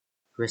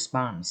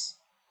Response: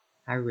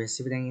 I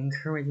received an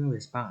encouraging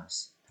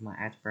response to my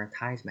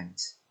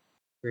advertisement.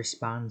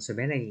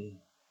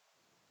 Responsibility: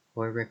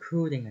 we're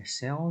recruiting a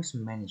sales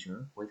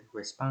manager with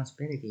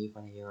responsibility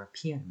for the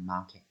European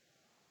market.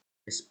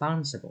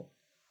 Responsible: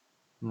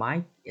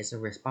 Mike is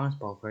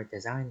responsible for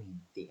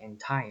designing the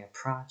entire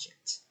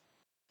project.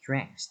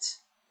 Stressed: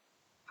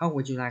 how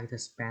would you like to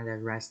spend the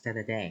rest of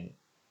the day?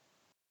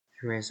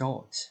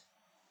 Result: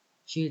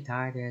 she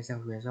died as a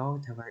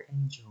result of her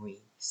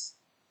injuries.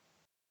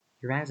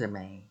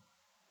 Resume: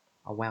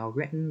 a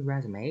well-written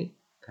resume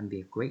can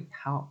be a great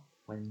help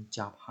when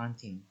job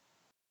hunting.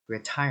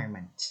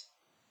 Retirement: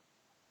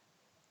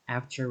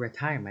 after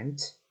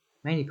retirement,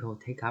 many people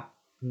take up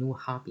new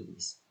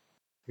hobbies.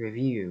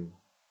 Review: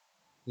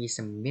 he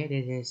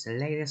submitted his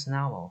latest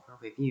novel for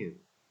review.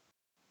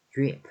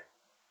 Drip: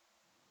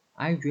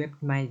 I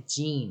dripped my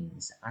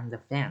jeans on the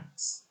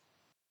fence.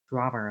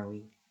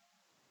 Robbery: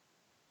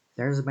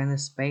 there's been a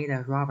spate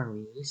of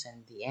robberies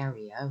in the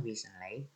area recently.